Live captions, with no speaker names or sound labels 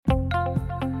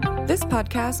This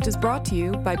podcast is brought to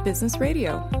you by Business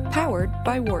Radio, powered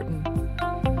by Wharton.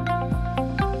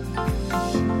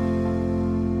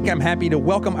 I'm happy to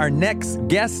welcome our next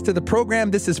guest to the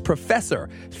program. This is Professor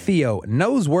Theo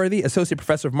Noseworthy, Associate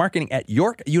Professor of Marketing at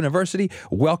York University.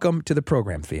 Welcome to the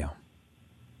program, Theo.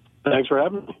 Thanks for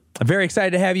having me. I'm very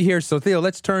excited to have you here. So, Theo,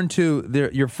 let's turn to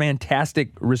your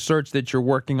fantastic research that you're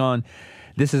working on.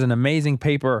 This is an amazing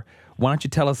paper. Why don't you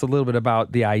tell us a little bit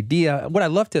about the idea? What I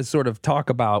love to sort of talk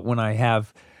about when I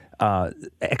have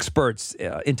experts,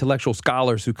 intellectual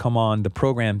scholars who come on the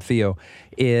program, Theo,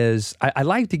 is I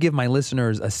like to give my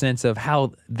listeners a sense of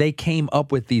how they came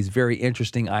up with these very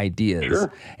interesting ideas.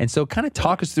 Sure. And so kind of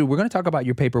talk us through, we're going to talk about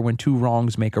your paper, When Two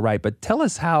Wrongs Make a Right, but tell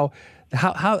us how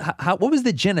what was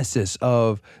the genesis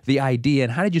of the idea,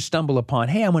 and how did you stumble upon,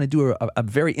 hey, I want to do a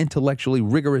very intellectually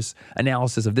rigorous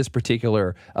analysis of this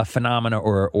particular phenomena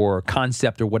or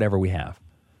concept or whatever we have?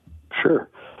 Sure.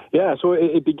 Yeah, so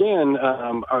it began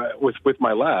with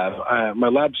my lab. My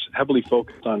lab's heavily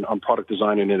focused on product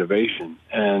design and innovation,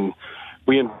 and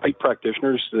we invite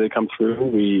practitioners. They come through.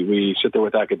 We sit there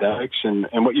with academics, and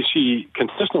what you see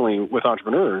consistently with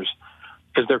entrepreneurs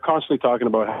is they're constantly talking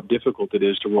about how difficult it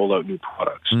is to roll out new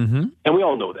products. Mm-hmm. And we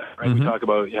all know that, right? Mm-hmm. We talk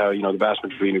about how, the vast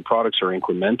majority of new products are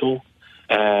incremental.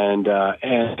 And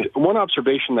one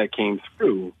observation that came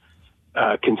through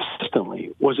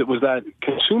consistently was that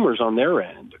consumers on their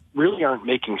end really aren't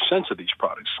making sense of these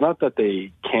products. It's not that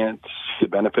they can't see the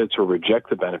benefits or reject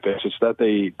the benefits. It's that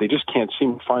they just can't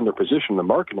seem to find their position in the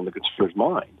market in the consumer's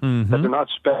mind, that they're not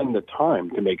spending the time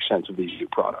to make sense of these new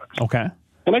products. Okay.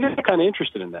 And I got kind of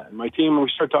interested in that. And my team, we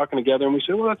started talking together, and we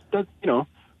said, well,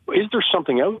 is there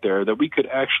something out there that we could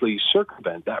actually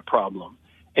circumvent that problem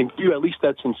and give you at least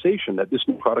that sensation that this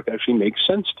new product actually makes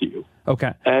sense to you?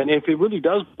 Okay. And if it really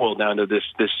does boil down to this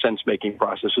sense-making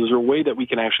process, is there a way that we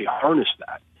can actually harness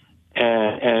that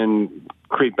and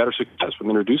create better success with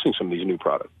introducing some of these new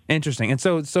products? Interesting. And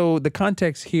so the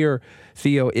context here,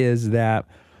 Theo, is that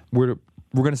we're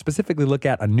going to specifically look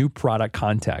at a new product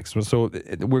context. So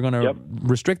we're going to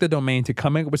restrict the domain to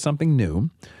coming up with something new.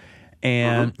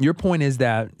 And your point is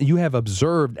that you have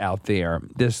observed out there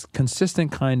this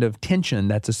consistent kind of tension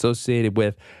that's associated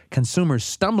with consumers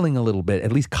stumbling a little bit,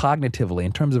 at least cognitively,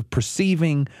 in terms of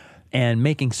perceiving and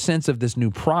making sense of this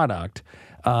new product.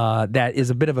 That is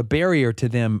a bit of a barrier to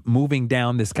them moving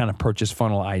down this kind of purchase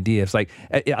funnel idea. It's like,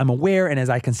 I'm aware, and as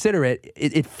I consider it,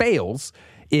 it fails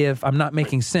if I'm not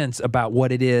making sense about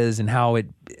what it is and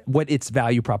what its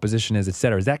value proposition is, et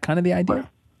cetera. Is that kind of the idea? Right.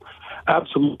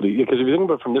 Absolutely, because if you think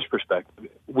about it from this perspective,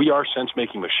 we are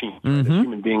sense-making machines. Right? As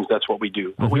human beings, that's what we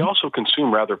do. But we also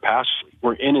consume rather passively.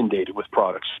 We're inundated with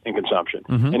products and consumption.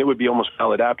 And it would be almost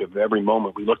maladaptive if every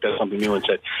moment we looked at something new and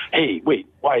said, hey, wait,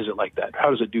 why is it like that?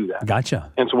 How does it do that?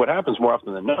 Gotcha. And so what happens more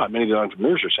often than not, many of the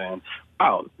entrepreneurs are saying,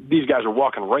 wow, these guys are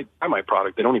walking right by my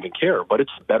product. They don't even care, but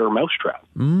it's a better mousetrap.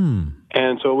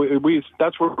 And so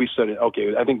that's where we said,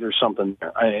 okay, I think there's something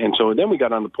there. And so then we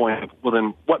got on the point of, well,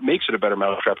 then what makes it a better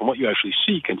mousetrap, and what you actually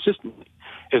see consistently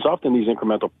is often these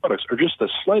incremental products are just a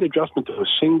slight adjustment to a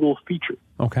single feature.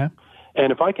 Okay.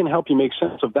 And if I can help you make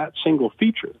sense of that single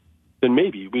feature, then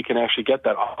maybe we can actually get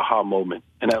that aha moment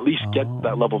and at least get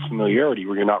that level of familiarity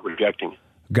where you're not rejecting it.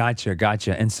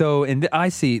 Gotcha. And so, I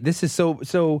see, this is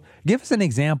so give us an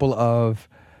example of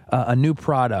a new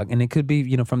product, and it could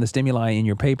be, from the stimuli in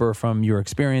your paper, from your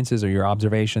experiences or your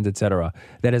observations, et cetera,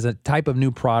 that is a type of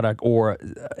new product or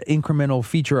incremental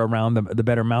feature around the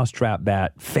better mousetrap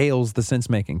that fails the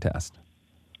sense-making test.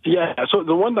 Yeah, so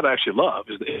the one that I actually love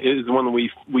is the one that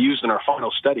we used in our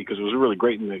final study, because it was really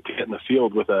great to get in the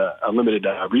field with a limited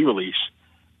re-release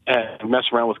and mess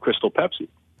around with Crystal Pepsi.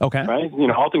 Okay. Right?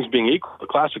 All things being equal, a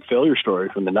classic failure story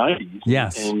from the 90s.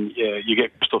 Yes. And you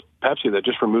get Crystal Pepsi that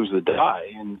just removes the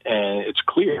dye, and it's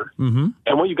clear. And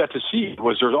what you got to see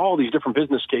was there's all these different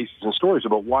business cases and stories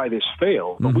about why this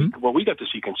failed. But what we got to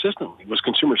see consistently was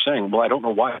consumers saying, well, I don't know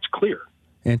why it's clear.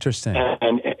 Interesting.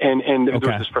 And there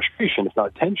was this frustration, if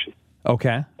not tension.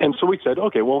 Okay. And so we said,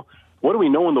 okay, well, what do we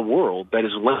know in the world that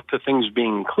is linked to things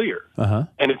being clear?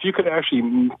 And if you could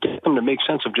actually get them to make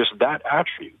sense of just that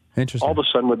attribute, all of a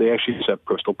sudden would they actually accept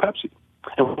Crystal Pepsi?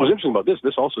 And what was interesting about this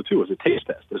also too was a taste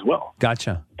test as well.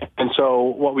 Gotcha. And so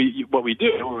what we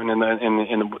do, and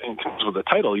in terms of the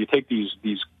title, you take these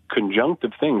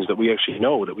conjunctive things that we actually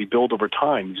know that we build over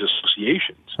time, these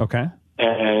associations. Okay.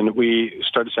 And we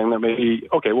started saying that maybe,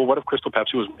 okay, well, what if Crystal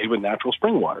Pepsi was made with natural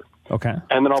spring water? Okay.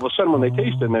 And then all of a sudden, when they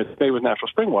taste it and it's made with natural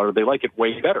spring water, they like it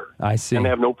way better. I see. And they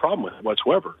have no problem with it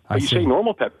whatsoever. But you say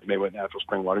normal Pepsi made with natural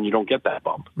spring water, and you don't get that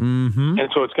bump. Mm-hmm. And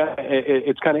so it's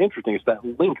kind of interesting. It's that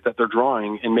link that they're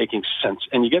drawing and making sense.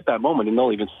 And you get that moment, and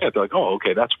they'll even say it. They're like, oh,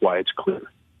 okay, that's why it's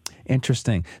clear.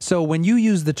 Interesting. So when you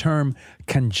use the term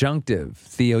conjunctive,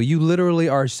 Theo, you literally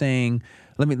are saying,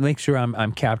 let me make sure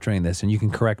I'm capturing this, and you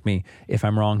can correct me if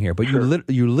I'm wrong here, but sure.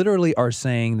 You literally are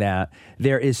saying that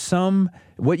there is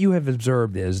what you have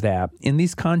observed is that in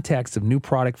these contexts of new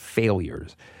product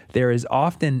failures, there is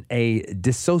often a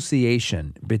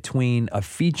dissociation between a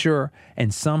feature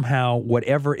and somehow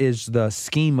whatever is the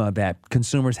schema that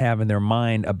consumers have in their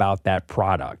mind about that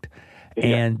product.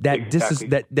 And that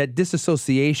exactly. that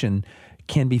disassociation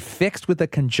can be fixed with a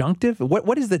conjunctive.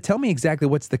 What is the? Tell me exactly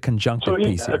what's the conjunctive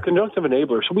piece here. A conjunctive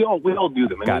enabler. So we all do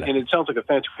them, and it sounds like a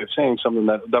fancy way of saying something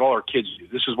that all our kids do.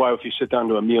 This is why if you sit down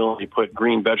to a meal and you put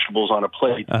green vegetables on a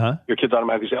plate, your kids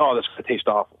automatically say, "Oh, that's going to taste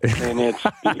awful," and it's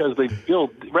because they build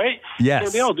right.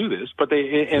 Yes, they all do this, but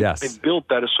they built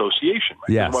that association. Right?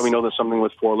 Yes, that's why we know that something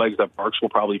with 4 legs that barks will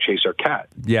probably chase our cat.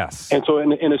 Yes, and so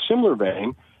in a similar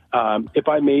vein. If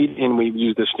I made, and we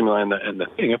use this stimuli in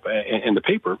the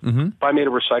paper, if I made a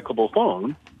recyclable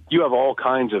phone, you have all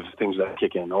kinds of things that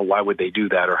kick in. Oh, why would they do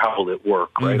that? Or how will it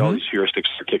work? Right? All these heuristics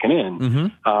are kicking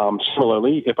in.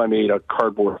 Similarly, if I made a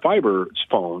cardboard fiber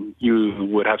phone, you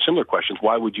would have similar questions.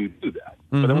 Why would you do that?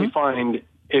 But then we find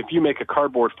if you make a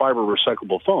cardboard fiber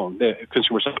recyclable phone, the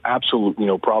consumers have absolutely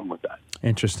no problem with that.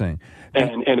 Interesting.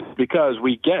 And it's because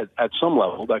we get at some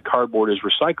level that cardboard is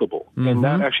recyclable, and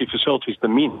that actually facilitates the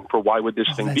meaning for why would this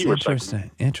thing be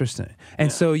recyclable. Interesting. And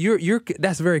so you're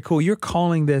that's very cool. You're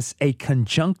calling this a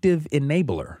conjunctive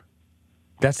enabler.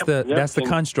 That's the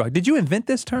construct. Did you invent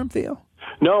this term, Theo?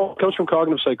 No, it comes from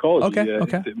cognitive psychology.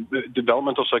 Okay.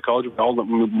 Developmental psychology.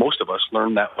 Most of us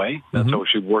learn that way. That's how we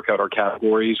should work out our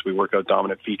categories. We work out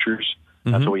dominant features.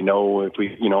 That's how we know if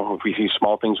we see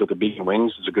small things with the beak and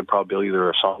wings, there's a good probability they're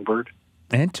a songbird.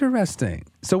 Interesting.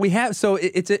 So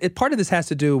part of this has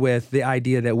to do with the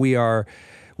idea that we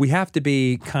have to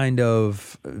be kind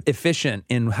of efficient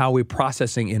in how we're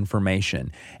processing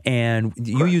information. And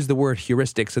you use the word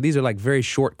heuristic. So these are like very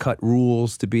shortcut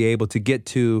rules to be able to get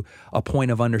to a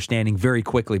point of understanding very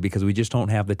quickly because we just don't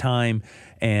have the time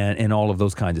and all of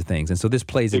those kinds of things. And so this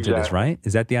plays into this, right?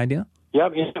 Is that the idea? Yeah,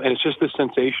 and it's just this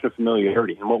sensation of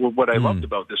familiarity. And what I loved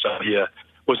about this idea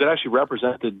was it actually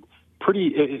represented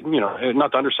pretty,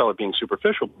 not to undersell it being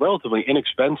superficial, but relatively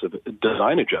inexpensive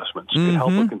design adjustments to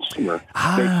help a consumer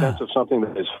make sense of something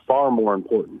that is far more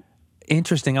important.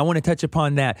 Interesting. I want to touch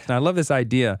upon that. And I love this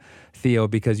idea, Theo,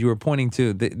 because you were pointing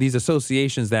to these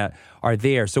associations that are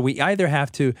there. So we either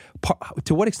have to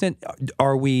what extent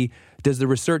does the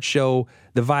research show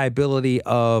the viability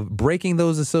of breaking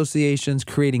those associations,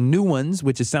 creating new ones,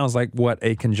 which it sounds like what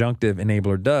a conjunctive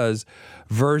enabler does,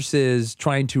 versus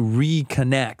trying to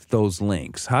reconnect those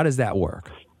links? How does that work?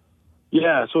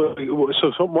 Yeah, so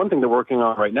one thing they're working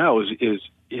on right now is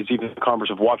even the converse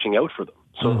of watching out for them.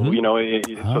 So,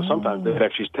 so sometimes they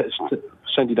actually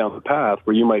send you down the path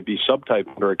where you might be subtyped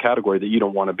under a category that you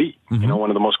don't want to be. One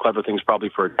of the most clever things probably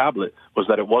for a tablet was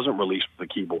that it wasn't released with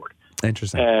a keyboard.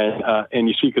 Interesting. And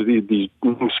you see, because these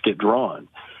links get drawn.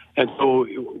 And so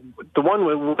one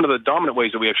of the dominant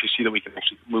ways that we actually see that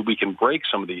we can break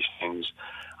some of these things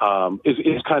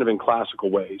is kind of in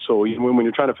classical ways. So when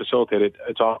you're trying to facilitate it,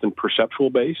 it's often perceptual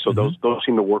based. So those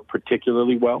seem to work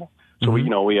particularly well. So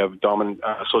we have dominant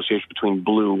association between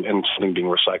blue and something being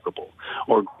recyclable,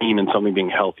 or green and something being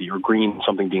healthy, or green and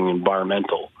something being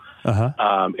environmental.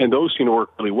 And those seem to work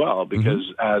really well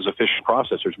because as efficient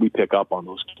processors, we pick up on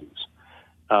those cues.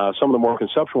 Some of the more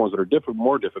conceptual ones that are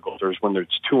more difficult is when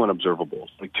it's two unobservables,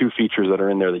 like two features that are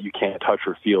in there that you can't touch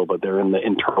or feel, but they're in the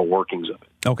internal workings of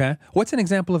it. Okay. What's an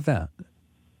example of that?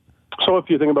 So if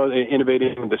you think about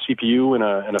innovating the CPU in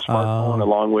a smartphone,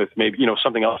 along with maybe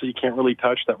something else that you can't really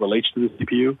touch that relates to the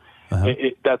CPU,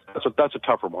 that's a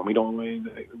tougher one.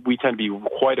 We tend to be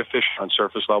quite efficient on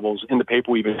surface levels. In the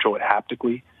paper, we even show it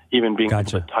haptically, even being able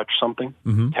to touch something.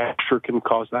 Texture can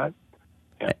cause that.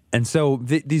 Yeah. And so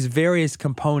these various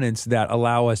components that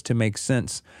allow us to make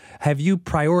sense, have you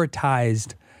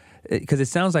prioritized? Because it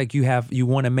sounds like you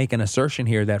want to make an assertion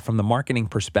here that from the marketing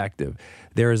perspective,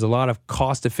 there is a lot of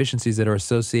cost efficiencies that are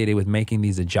associated with making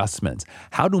these adjustments.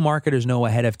 How do marketers know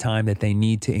ahead of time that they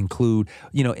need to include,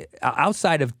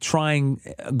 outside of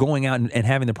going out and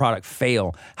having the product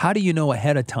fail, how do you know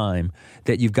ahead of time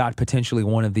that you've got potentially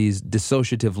one of these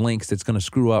dissociative links that's going to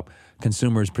screw up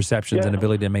consumers' perceptions and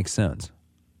ability to make sense?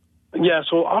 Yeah,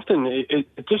 so often it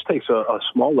just takes a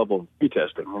small level of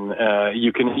pretesting, and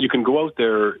you can go out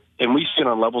there, and we see it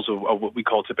on levels of what we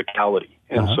call typicality.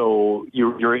 And so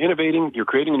you're innovating, you're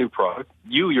creating a new product.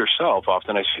 You yourself,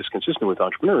 often I see it's consistent with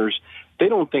entrepreneurs, they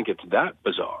don't think it's that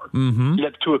bizarre.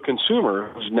 Yet to a consumer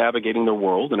who's navigating their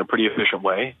world in a pretty efficient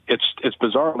way, it's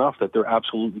bizarre enough that they're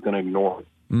absolutely going to ignore it.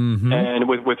 And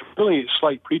with really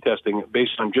slight pretesting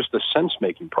based on just the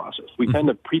sense-making process, we tend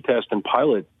to pretest and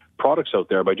pilot products out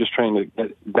there by just trying to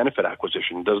get benefit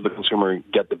acquisition. Does the consumer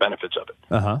get the benefits of it?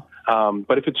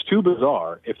 But if it's too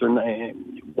bizarre, if they're not,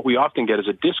 what we often get is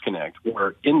a disconnect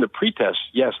where in the pretest,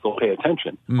 yes, they'll pay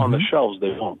attention. On the shelves, they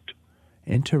won't.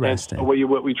 Interesting. And so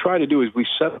what we try to do is we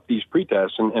set up these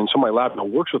pretests, and so my lab now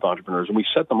works with entrepreneurs, and we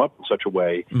set them up in such a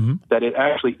way that it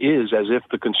actually is as if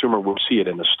the consumer would see it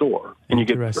in the store. And you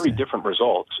get very different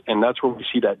results, and that's where we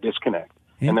see that disconnect.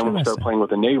 And then we start playing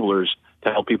with enablers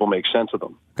to help people make sense of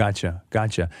them. Gotcha.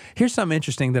 Here's something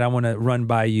interesting that I want to run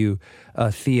by you,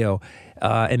 Theo,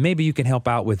 and maybe you can help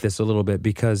out with this a little bit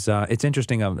because it's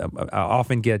interesting. I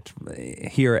often get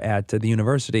here at the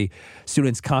university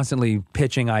students constantly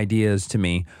pitching ideas to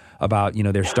me about,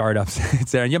 their startups.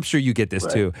 And I'm sure you get this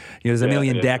too. There's a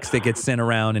million decks that get sent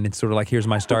around, and it's sort of like, here's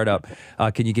my startup.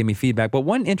 Can you give me feedback? But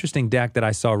one interesting deck that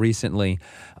I saw recently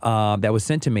that was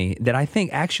sent to me that I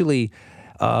think actually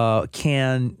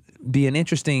can be an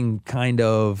interesting kind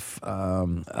of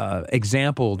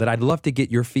example that I'd love to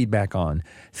get your feedback on,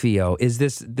 Theo, is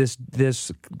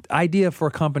this idea for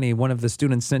a company one of the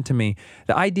students sent to me.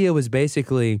 The idea was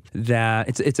basically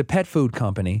that it's a pet food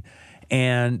company.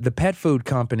 And the pet food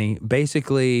company,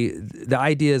 basically, the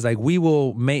idea is like, we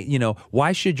will make,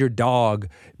 why should your dog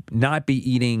not be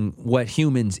eating what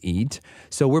humans eat?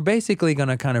 So we're basically going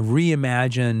to kind of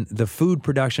reimagine the food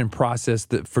production process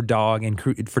for dogs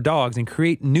and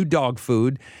create new dog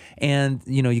food. And,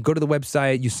 you go to the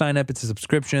website, you sign up, it's a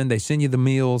subscription, they send you the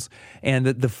meals, and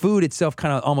the food itself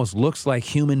kind of almost looks like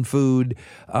human food.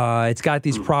 It's got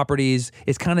these properties.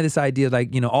 It's kind of this idea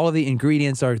like, all of the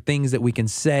ingredients are things that we can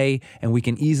say and we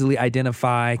can easily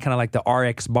identify, kind of like the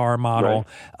RX bar model.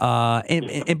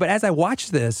 Right. But as I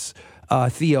watched this,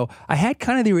 Theo, I had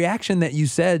kind of the reaction that you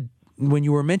said when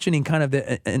you were mentioning kind of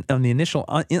on the initial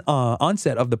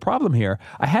onset of the problem here.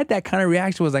 I had that kind of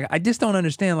reaction, was like, I just don't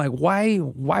understand, like, why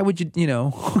would you,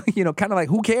 kind of like,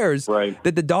 who cares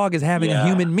that the dog is having a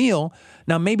human meal?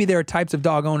 Now, maybe there are types of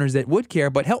dog owners that would care,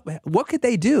 but what could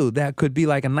they do that could be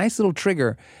like a nice little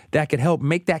trigger that could help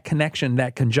make that connection,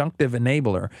 that conjunctive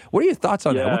enabler? What are your thoughts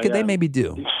on that? What could they maybe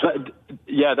do?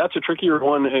 Yeah, that's a trickier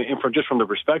one, from the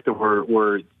perspective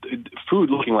where food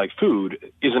looking like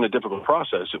food isn't a difficult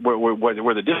process.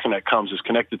 Where the disconnect comes is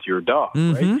connected to your dog,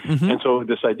 right? And so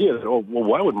this idea that,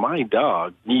 why would my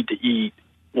dog need to eat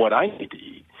what I need to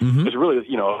eat? It's really,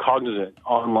 a cognizant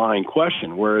online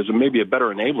question, whereas maybe a better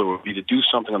enabler would be to do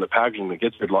something on the packaging that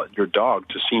gets your dog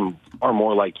to seem far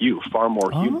more like you, far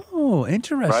more human. Oh,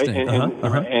 interesting.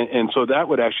 Right? And so that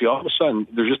would actually, all of a sudden,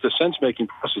 there's just a sense-making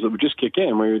process that would just kick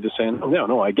in where you're just saying,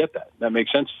 no, I get that. That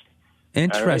makes sense.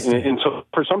 Interesting. Right? And so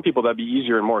for some people, that'd be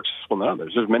easier and more accessible than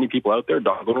others. There's many people out there,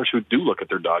 dog owners, who do look at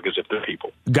their dog as if they're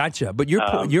people. Gotcha. But your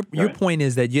point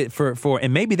is that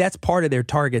and maybe that's part of their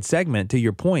target segment, to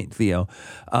your point, Theo.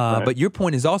 But your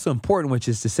point is also important, which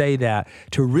is to say that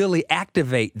to really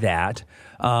activate that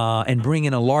and bring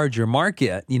in a larger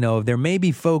market, there may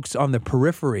be folks on the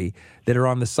periphery that are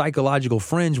on the psychological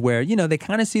fringe where, they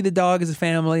kind of see the dog as a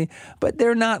family, but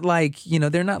they're not like,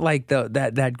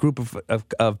 that group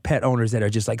of pet owners that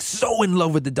are just like so in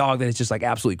love with the dog that it's just like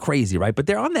absolutely crazy, right? But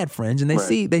they're on that fringe and they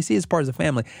see it as part of the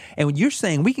family. And when you're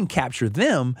saying we can capture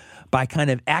them by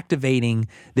kind of activating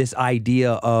this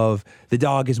idea of the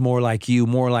dog is more like you,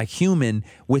 more like human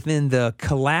within the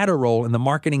collateral and the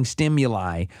marketing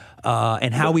stimuli,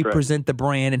 and how we present the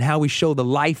brand and how we show the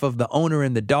life of the owner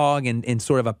and the dog in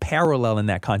sort of a parallel in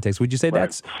that context. Would you say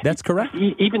that's correct?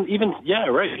 Even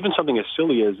something as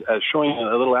silly as showing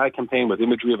a little ad campaign with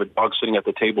imagery of a dog sitting at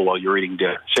the table while you're eating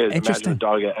dinner. Imagine a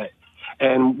dog.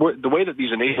 And the way that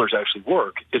these enablers actually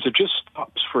work is it just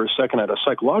stops for a second at a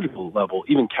psychological level,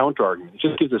 even counter-argument. It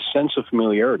just gives a sense of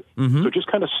familiarity. So it just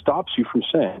kind of stops you from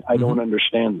saying, I don't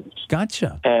understand this.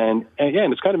 Gotcha. And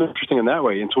again, it's kind of interesting in that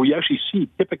way. And so we actually see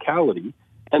typicality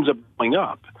ends up going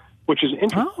up, which is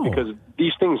interesting because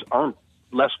these things aren't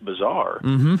less bizarre.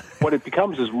 What it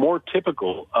becomes is more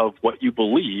typical of what you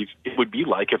believe it would be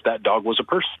like if that dog was a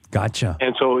person. Gotcha.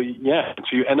 And so,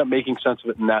 so you end up making sense of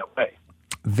it in that way.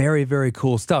 Very, very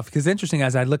cool stuff. Because interesting,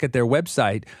 as I look at their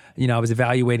website, I was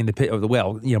evaluating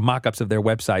mock-ups of their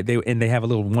website. They have a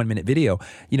little 1-minute video.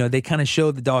 They kind of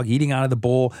showed the dog eating out of the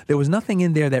bowl. There was nothing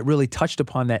in there that really touched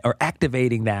upon that or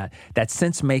activating that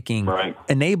sense-making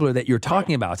enabler that you're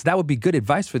talking about. So that would be good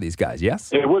advice for these guys,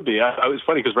 yes? It would be. I was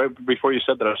funny because right before you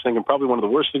said that, I was thinking probably one of the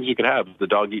worst things you could have is the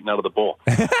dog eating out of the bowl.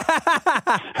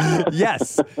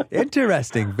 Yes.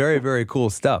 Interesting. Very, very cool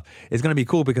stuff. It's going to be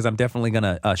cool because I'm definitely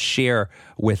going to share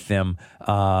with them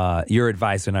your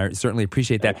advice, and I certainly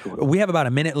appreciate that. Excellent. We have about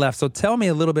a minute left, so tell me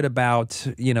a little bit about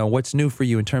what's new for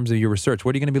you in terms of your research.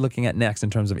 What are you going to be looking at next in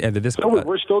terms of either this? So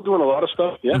we're still doing a lot of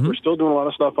stuff. Yeah, we're still doing a lot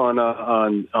of stuff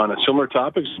on similar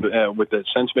topics with the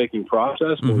sense-making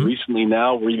process. But recently,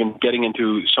 now we're even getting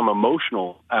into some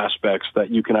emotional aspects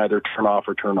that you can either turn off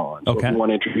or turn on. So if you want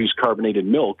to introduce carbonated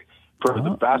milk. For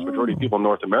the vast majority of people in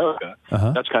North America,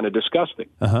 that's kind of disgusting.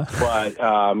 But,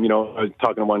 I was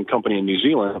talking to one company in New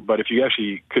Zealand, but if you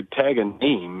actually could tag a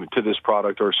name to this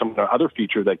product or some other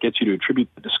feature that gets you to attribute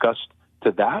the disgust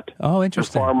to that,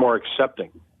 interesting. They're far more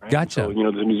accepting. Right? Gotcha. So, the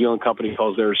New Zealand company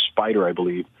calls theirs Spider, I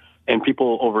believe. And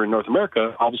people over in North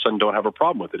America all of a sudden don't have a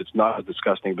problem with it. It's not as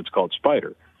disgusting if it's called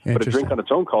Spider. But a drink on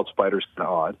its own called Spider is kind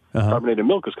of odd. Carbonated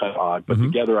milk is kind of odd, but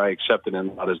together I accept it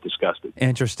and not as disgusting.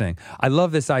 Interesting. I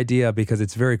love this idea because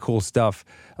it's very cool stuff,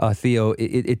 Theo.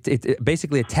 It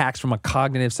basically attacks from a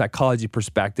cognitive psychology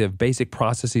perspective basic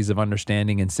processes of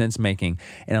understanding and sense-making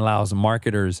and allows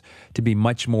marketers to be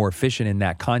much more efficient in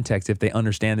that context if they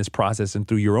understand this process. And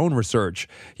through your own research,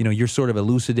 you're sort of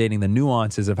elucidating the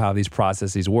nuances of how these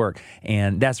processes work.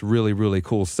 And that's really, really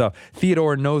cool stuff.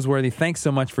 Theodore Noseworthy, thanks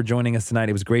so much for joining us tonight.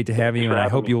 It was great to have you, and I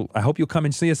hope you'll come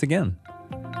and see us again.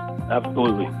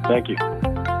 Absolutely. Thank you.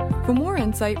 For more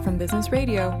insight from Business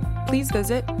Radio, please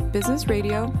visit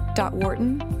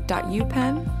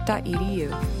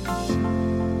businessradio.wharton.upenn.edu.